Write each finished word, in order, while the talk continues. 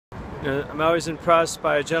I'm always impressed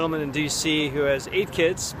by a gentleman in DC who has 8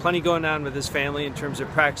 kids, plenty going on with his family in terms of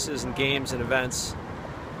practices and games and events.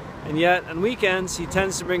 And yet, on weekends, he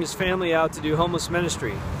tends to bring his family out to do homeless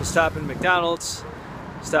ministry. He'll stop in McDonald's,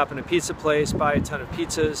 stop in a pizza place, buy a ton of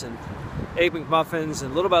pizzas and Egg McMuffins,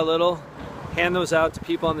 and little by little, hand those out to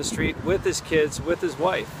people on the street with his kids, with his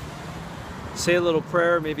wife. Say a little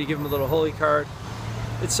prayer, maybe give them a little holy card.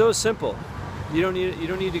 It's so simple. You don't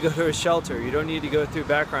need to go to a shelter. You don't need to go through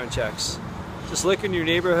background checks. Just look in your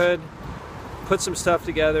neighborhood, put some stuff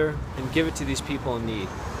together, and give it to these people in need.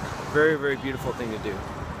 Very, very beautiful thing to do.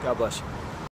 God bless you.